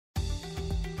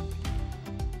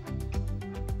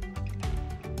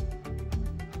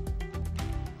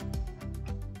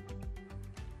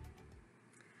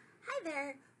Hi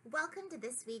there! Welcome to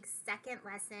this week's second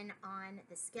lesson on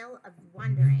the skill of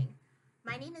wondering.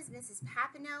 My name is Mrs.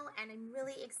 Papineau and I'm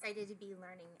really excited to be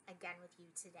learning again with you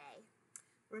today.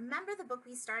 Remember the book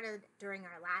we started during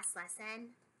our last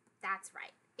lesson? That's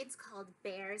right. It's called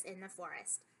Bears in the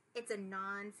Forest. It's a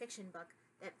non-fiction book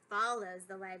that follows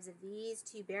the lives of these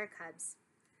two bear cubs.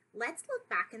 Let's look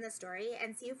back in the story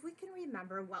and see if we can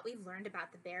remember what we've learned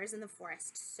about the bears in the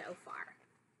forest so far.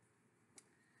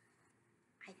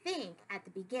 I think at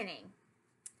the beginning,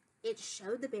 it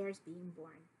showed the bears being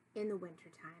born in the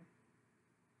wintertime.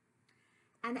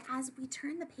 And as we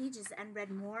turned the pages and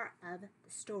read more of the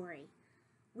story,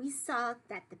 we saw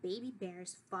that the baby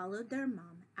bears followed their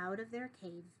mom out of their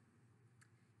cave.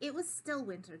 It was still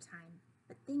wintertime,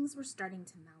 but things were starting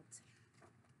to melt.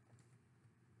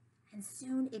 And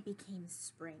soon it became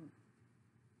spring.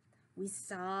 We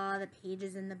saw the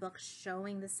pages in the book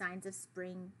showing the signs of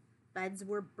spring. Buds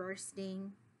were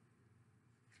bursting.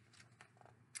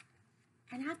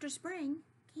 And after spring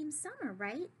came summer,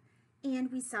 right? And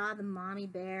we saw the mommy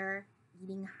bear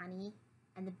eating honey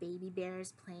and the baby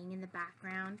bears playing in the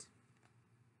background.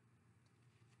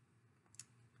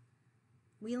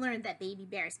 We learned that baby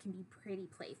bears can be pretty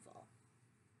playful.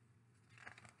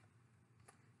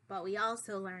 But we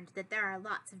also learned that there are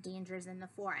lots of dangers in the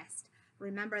forest.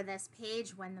 Remember this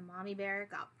page when the mommy bear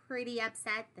got pretty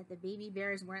upset that the baby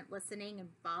bears weren't listening and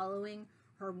following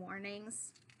her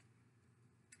warnings?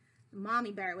 The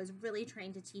mommy bear was really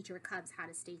trying to teach her cubs how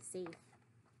to stay safe.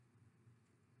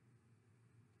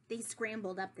 They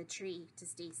scrambled up the tree to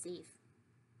stay safe.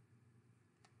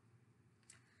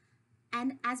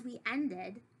 And as we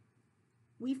ended,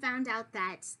 we found out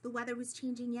that the weather was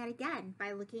changing yet again.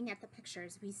 By looking at the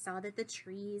pictures, we saw that the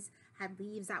trees had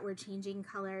leaves that were changing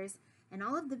colors, and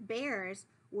all of the bears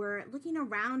were looking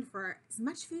around for as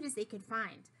much food as they could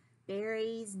find.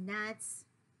 Berries, nuts.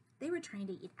 They were trying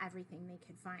to eat everything they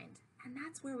could find. And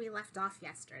that's where we left off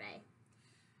yesterday.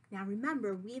 Now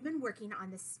remember, we've been working on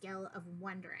the skill of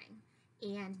wondering.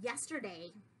 And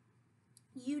yesterday,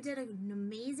 you did an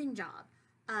amazing job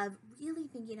of really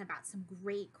thinking about some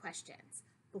great questions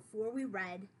before we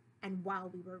read and while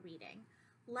we were reading.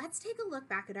 Let's take a look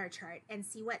back at our chart and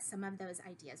see what some of those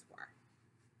ideas were.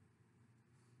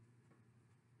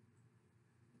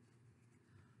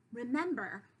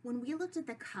 Remember, when we looked at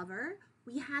the cover,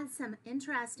 we had some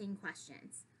interesting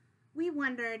questions. We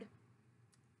wondered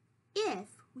if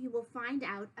we will find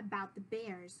out about the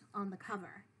bears on the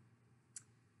cover.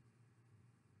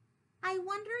 I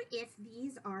wonder if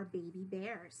these are baby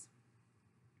bears.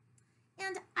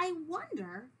 And I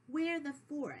wonder where the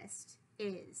forest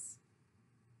is.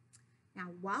 Now,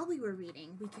 while we were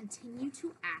reading, we continued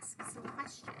to ask some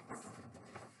questions.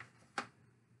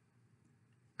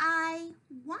 I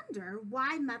wonder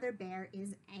why Mother Bear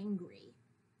is angry.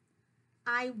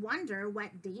 I wonder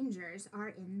what dangers are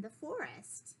in the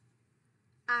forest.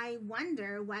 I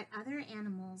wonder what other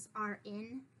animals are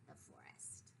in the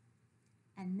forest.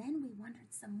 And then we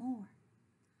wondered some more.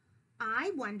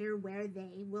 I wonder where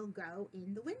they will go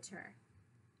in the winter.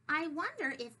 I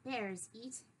wonder if bears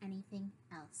eat anything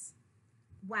else.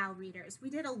 Wow, readers, we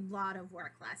did a lot of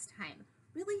work last time,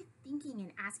 really thinking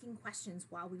and asking questions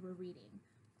while we were reading.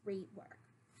 Great work.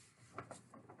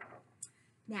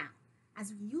 Now,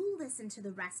 as you listen to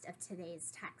the rest of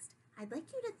today's text, I'd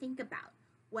like you to think about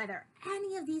whether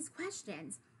any of these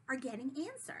questions are getting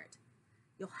answered.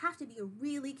 You'll have to be a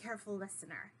really careful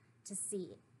listener to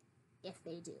see if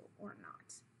they do or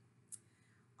not.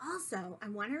 Also, I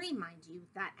want to remind you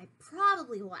that I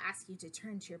probably will ask you to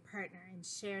turn to your partner and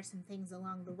share some things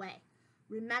along the way.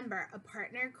 Remember, a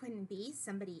partner couldn't be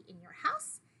somebody in your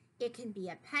house. It can be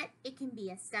a pet, it can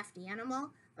be a stuffed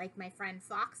animal, like my friend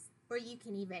Fox, or you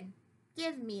can even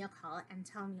give me a call and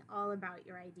tell me all about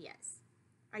your ideas.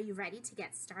 Are you ready to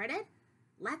get started?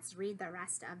 Let's read the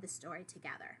rest of the story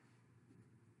together.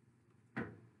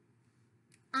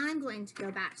 I'm going to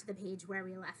go back to the page where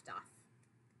we left off.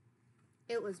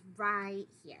 It was right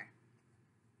here.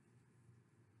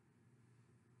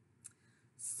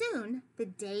 Soon the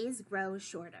days grow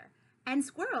shorter, and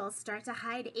squirrels start to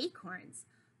hide acorns.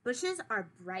 Bushes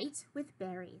are bright with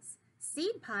berries.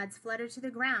 Seed pods flutter to the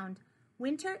ground.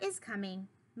 Winter is coming.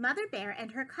 Mother Bear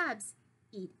and her cubs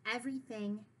eat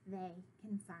everything they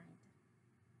can find.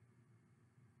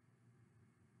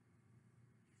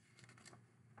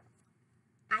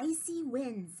 Icy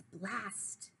winds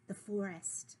blast the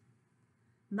forest.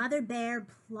 Mother Bear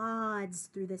plods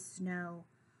through the snow.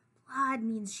 Plod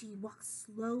means she walks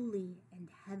slowly and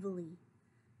heavily.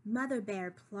 Mother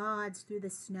Bear plods through the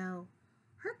snow.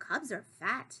 Her cubs are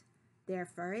fat. Their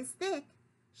fur is thick.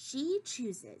 She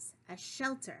chooses a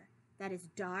shelter that is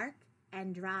dark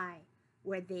and dry,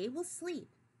 where they will sleep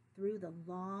through the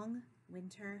long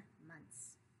winter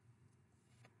months.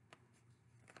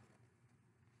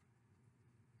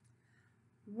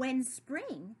 When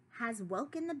spring has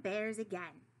woken the bears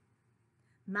again,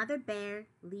 Mother Bear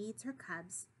leads her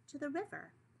cubs to the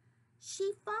river.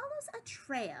 She follows a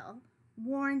trail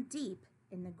worn deep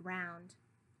in the ground.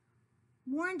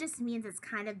 Worn just means it's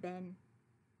kind of been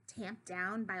tamped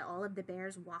down by all of the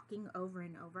bears walking over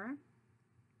and over.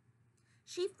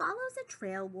 She follows a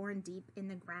trail worn deep in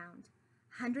the ground.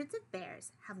 Hundreds of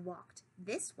bears have walked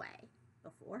this way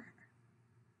before her.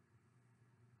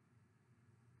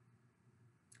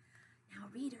 Now,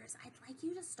 readers, I'd like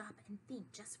you to stop and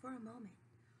think just for a moment.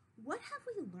 What have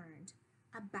we learned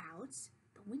about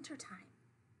the wintertime?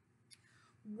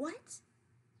 What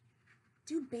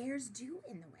do bears do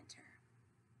in the winter?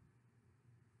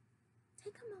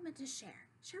 Take a moment to share.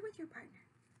 Share with your partner.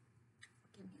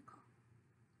 Give me a call.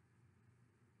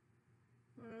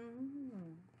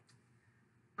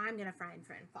 I'm going to find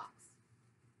Friend Fox.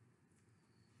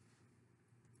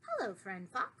 Hello, Friend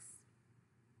Fox.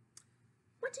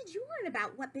 What did you learn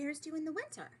about what bears do in the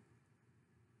winter?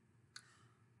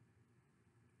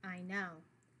 I know.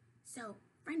 So,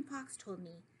 Friend Fox told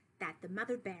me that the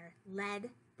mother bear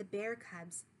led the bear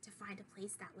cubs to find a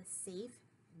place that was safe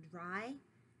and dry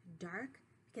and dark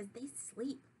because they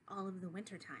sleep all of the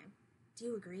winter time. Do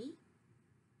you agree?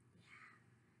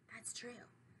 Yeah, that's true.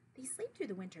 They sleep through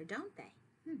the winter, don't they?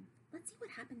 Let's see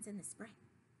what happens in the spring.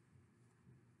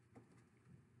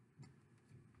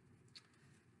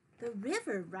 The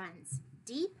river runs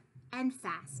deep and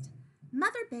fast.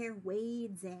 Mother Bear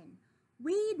wades in.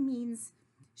 Wade means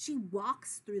she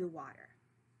walks through the water.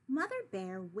 Mother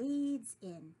Bear wades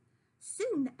in.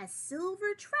 Soon a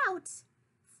silver trout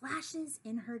flashes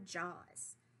in her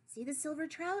jaws. See the silver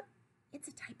trout? It's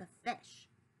a type of fish.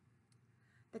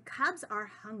 The cubs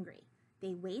are hungry.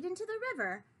 They wade into the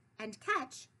river and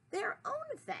catch their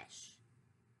own fish.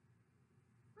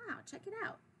 Wow, check it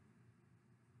out.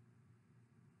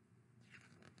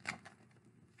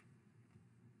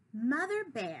 Mother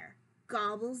Bear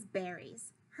gobbles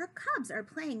berries. Her cubs are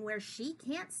playing where she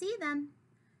can't see them.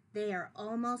 They are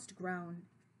almost grown,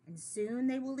 and soon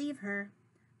they will leave her.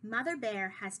 Mother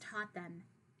Bear has taught them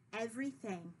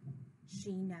everything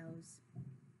she knows.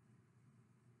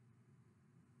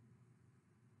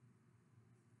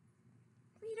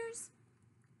 Readers,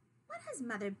 what has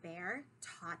Mother Bear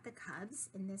taught the cubs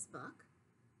in this book?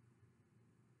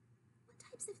 What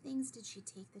types of things did she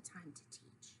take the time to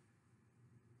teach?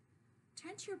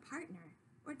 Turn to your partner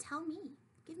or tell me.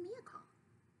 Give me a call.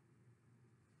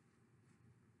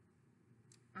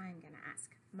 I'm going to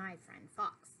ask my friend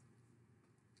Fox.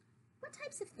 What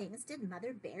types of things did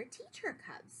Mother Bear teach her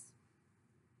cubs?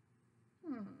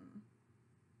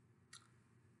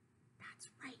 That's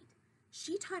right.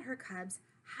 She taught her cubs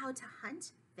how to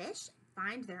hunt, fish, and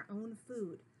find their own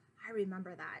food. I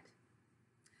remember that.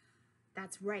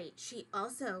 That's right. She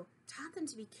also taught them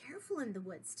to be careful in the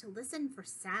woods, to listen for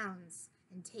sounds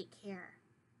and take care.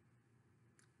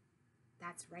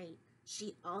 That's right.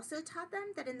 She also taught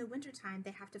them that in the wintertime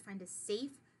they have to find a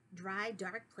safe, dry,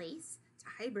 dark place to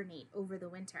hibernate over the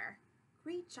winter.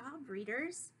 Great job,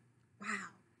 readers.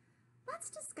 Wow. Let's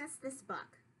discuss this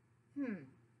book.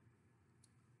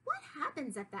 What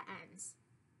happens at the end?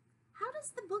 How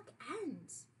does the book end?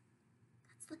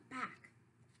 Let's look back.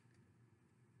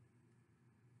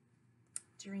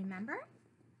 Do you remember?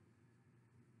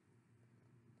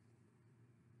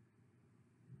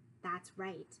 That's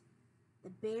right. The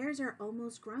bears are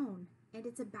almost grown, and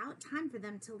it's about time for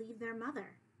them to leave their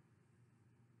mother.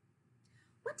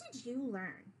 What did you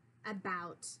learn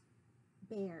about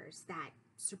bears that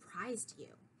surprised you?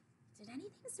 Did anything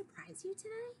surprise you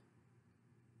today?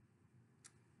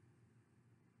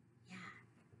 Yeah,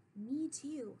 me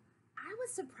too. I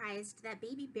was surprised that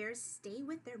baby bears stay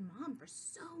with their mom for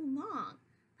so long.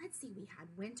 Let's see, we had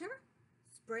winter,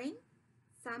 spring,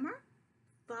 summer,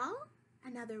 fall,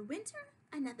 another winter,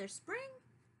 another spring.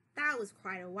 That was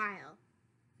quite a while.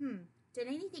 Did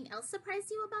anything else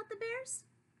surprise you about the bears?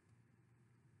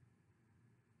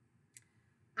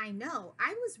 I know,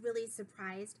 I was really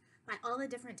surprised by all the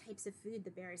different types of food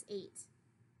the bears ate.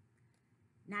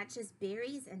 Not just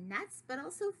berries and nuts, but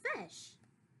also fish.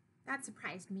 That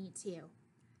surprised me too.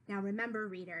 Now remember,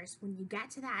 readers, when you get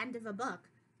to the end of a book,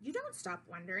 you don't stop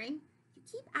wondering. You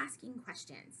keep asking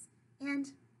questions. And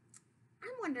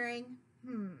I'm wondering,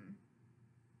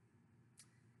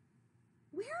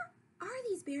 where are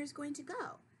these bears going to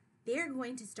go? They're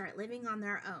going to start living on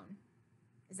their own.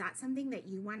 Is that something that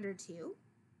you wonder too?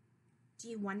 Do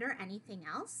you wonder anything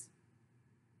else?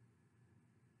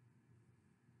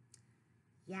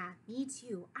 Yeah, me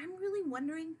too. I'm really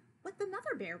wondering what the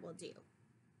mother bear will do.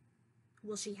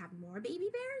 Will she have more baby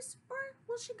bears, or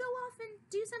will she go off and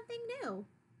do something new?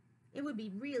 It would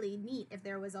be really neat if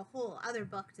there was a whole other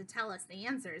book to tell us the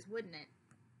answers, wouldn't it?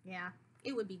 Yeah,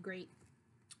 it would be great.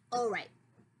 All right.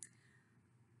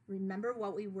 Remember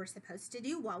what we were supposed to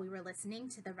do while we were listening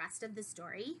to the rest of the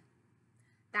story?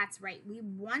 That's right, we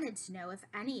wanted to know if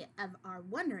any of our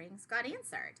wonderings got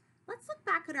answered. Let's look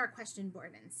back at our question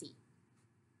board and see.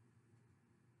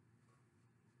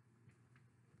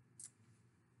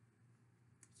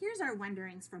 Here's our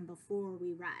wonderings from before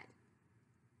we read.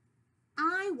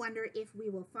 I wonder if we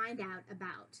will find out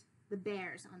about the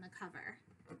bears on the cover.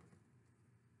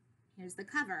 Here's the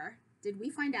cover. Did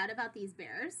we find out about these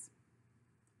bears?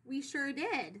 We sure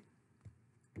did.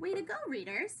 Way to go,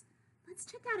 readers. Let's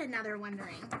check out another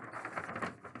wondering.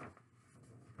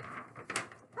 How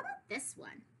about this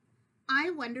one?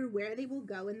 I wonder where they will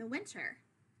go in the winter.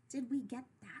 Did we get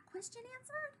that question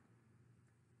answered?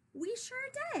 We sure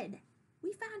did.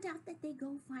 We found out that they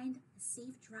go find a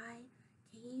safe, dry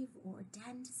cave or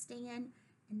den to stay in,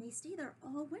 and they stay there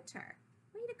all winter.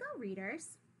 Way to go,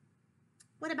 readers.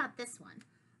 What about this one?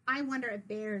 I wonder if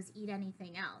bears eat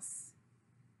anything else.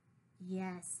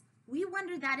 Yes, we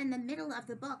wondered that in the middle of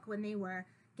the book when they were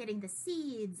getting the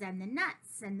seeds and the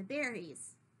nuts and the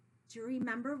berries. Do you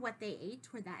remember what they ate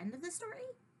toward the end of the story?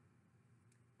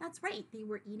 That's right, they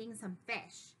were eating some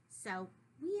fish. So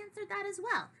we answered that as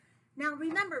well. Now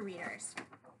remember, readers,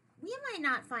 we might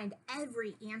not find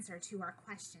every answer to our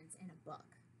questions in a book,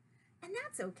 and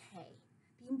that's okay.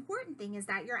 The important thing is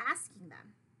that you're asking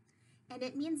them, and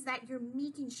it means that you're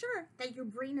making sure that your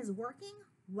brain is working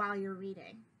while you're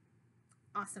reading.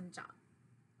 Awesome job.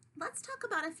 Let's talk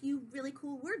about a few really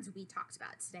cool words we talked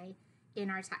about today in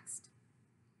our text.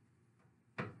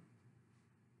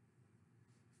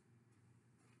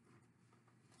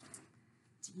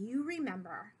 Do you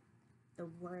remember the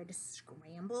word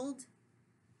scrambled?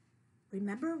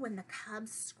 Remember when the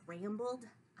cubs scrambled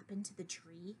up into the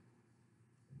tree?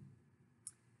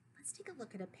 Let's take a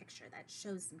look at a picture that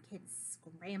shows some kids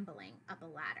scrambling up a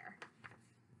ladder.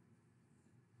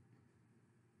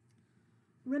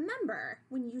 Remember,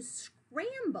 when you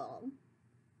scramble,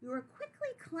 you are quickly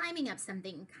climbing up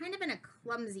something kind of in a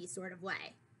clumsy sort of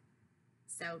way.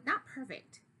 So not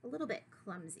perfect, a little bit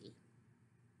clumsy.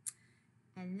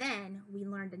 And then we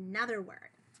learned another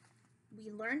word.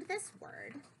 We learned this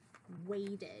word,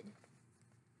 waded.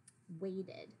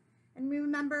 Waded. And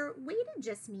remember, waded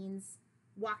just means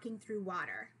walking through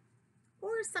water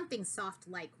or something soft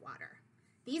like water.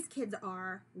 These kids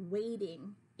are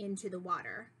wading into the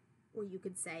water, or you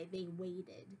could say they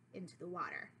waded into the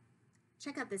water.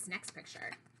 Check out this next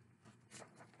picture.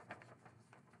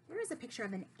 Here is a picture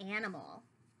of an animal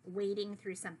wading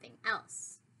through something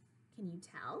else. Can you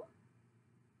tell?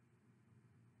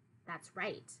 That's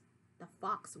right. The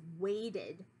fox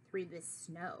waded through the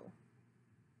snow.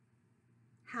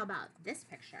 How about this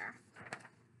picture?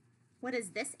 What is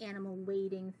this animal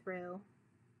wading through?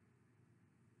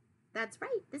 That's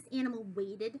right. This animal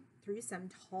waded through some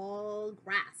tall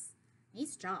grass.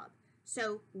 Nice job.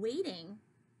 So wading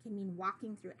can mean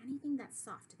walking through anything that's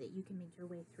soft that you can make your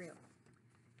way through.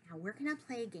 Now we're going to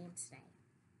play a game today.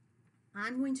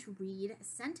 I'm going to read a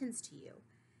sentence to you,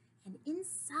 and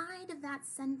inside of that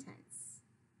sentence,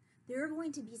 there are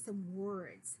going to be some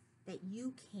words that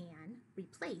you can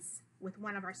replace with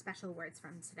one of our special words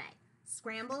from today,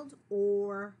 scrambled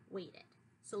or waded.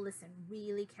 So listen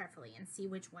really carefully and see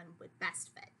which one would best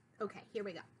fit. Okay, here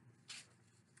we go.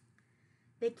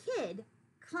 The kid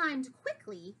climbed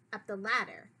quickly up the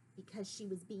ladder because she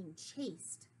was being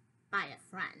chased by a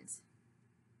friend.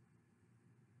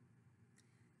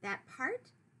 That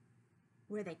part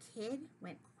where the kid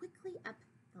went quickly up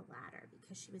the ladder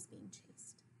because she was being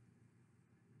chased.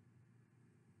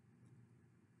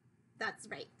 That's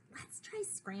right. Let's try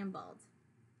scrambled.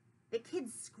 The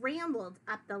kids scrambled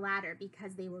up the ladder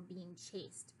because they were being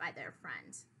chased by their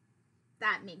friend.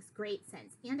 That makes great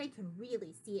sense, and I can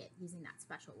really see it using that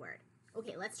special word.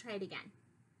 Okay, let's try it again.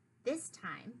 This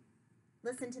time,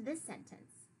 listen to this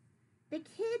sentence. The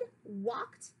kid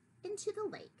walked into the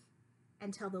lake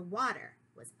until the water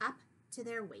was up to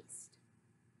their waist.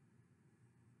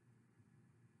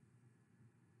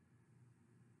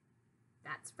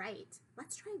 That's right.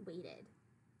 Let's try waded.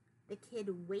 The kid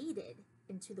waded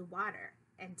into the water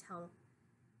until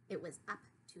it was up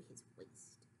to his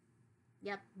waist.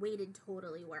 Yep, waded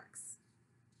totally works.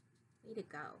 Way to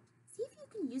go. See if you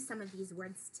can use some of these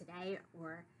words today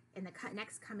or in the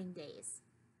next coming days.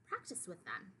 Practice with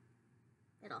them.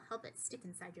 It'll help it stick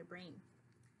inside your brain.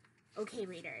 Okay,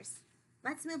 readers,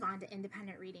 let's move on to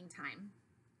independent reading time.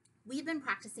 we've been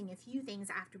practicing a few things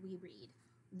after we read.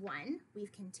 One,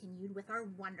 we've continued with our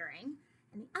wondering,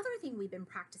 and the other thing we've been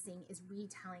practicing is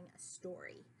retelling a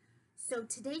story. So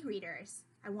today, readers,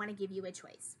 I want to give you a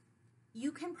choice.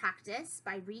 You can practice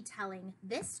by retelling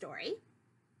this story,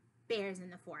 Bears in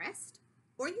the Forest,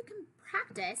 or you can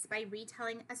practice by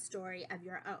retelling a story of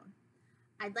your own.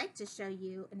 I'd like to show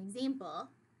you an example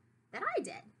that I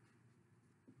did.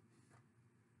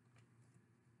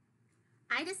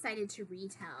 I decided to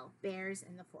retell Bears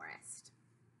in the Forest.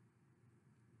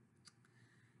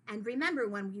 And remember,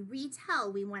 when we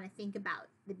retell, we want to think about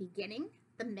the beginning,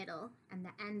 the middle, and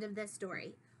the end of the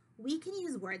story. We can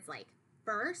use words like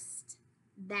first,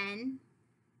 then,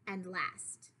 and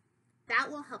last. That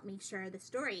will help make sure the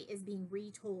story is being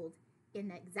retold in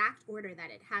the exact order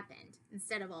that it happened,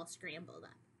 instead of all scrambled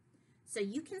up. So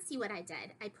you can see what I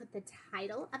did. I put the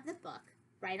title of the book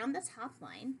right on the top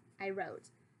line. I wrote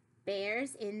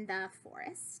Bears in the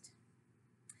Forest.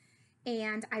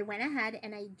 And I went ahead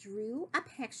and I drew a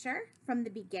picture from the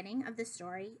beginning of the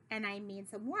story, and I made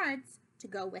some words to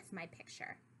go with my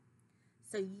picture.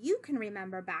 So you can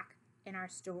remember back in our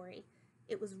story,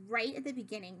 it was right at the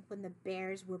beginning when the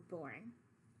bears were born.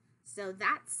 So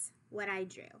that's what I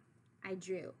drew. I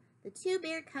drew the 2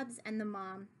 bear cubs and the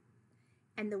mom,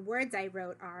 and the words I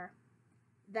wrote are,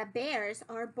 the bears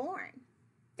are born.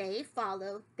 They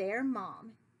follow their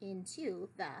mom into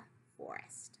the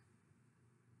forest.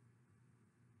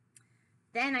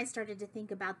 Then I started to think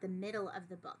about the middle of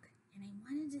the book, and I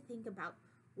wanted to think about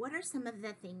what are some of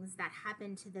the things that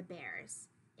happened to the bears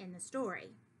in the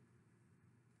story.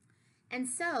 And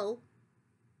so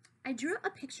I drew a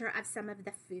picture of some of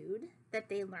the food that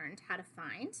they learned how to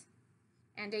find,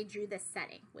 and I drew the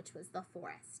setting, which was the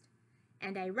forest.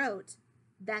 And I wrote,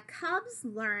 the cubs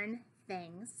learn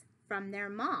things from their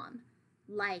mom,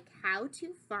 like how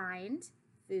to find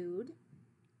food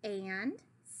and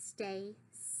stay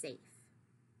safe.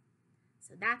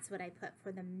 So that's what I put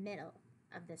for the middle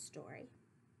of the story.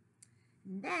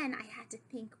 And then I had to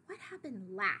think, what happened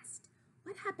last?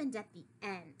 What happened at the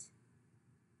end?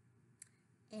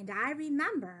 And I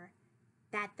remember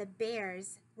that the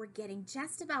bears were getting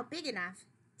just about big enough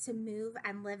to move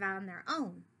and live on their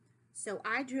own. So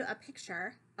I drew a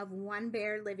picture of one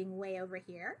bear living way over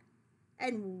here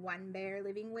and one bear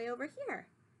living way over here.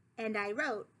 And I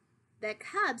wrote, the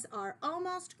cubs are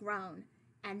almost grown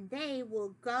and they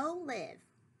will go live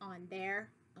on their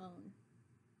own.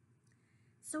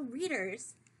 So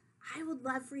readers, I would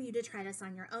love for you to try this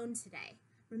on your own today.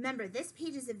 Remember, this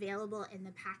page is available in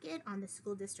the packet on the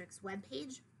school district's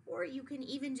webpage, or you can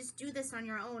even just do this on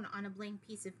your own on a blank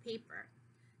piece of paper.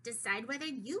 Decide whether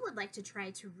you would like to try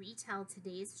to retell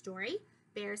today's story,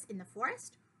 Bears in the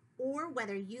Forest, or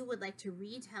whether you would like to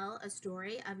retell a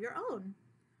story of your own.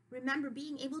 Remember,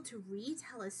 being able to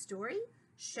retell a story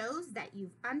shows that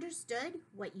you've understood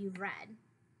what you've read.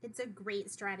 It's a great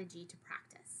strategy to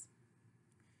practice.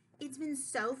 It's been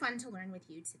so fun to learn with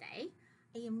you today.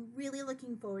 I am really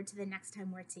looking forward to the next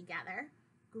time we're together.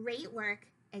 Great work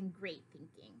and great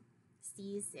thinking. See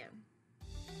you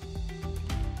soon.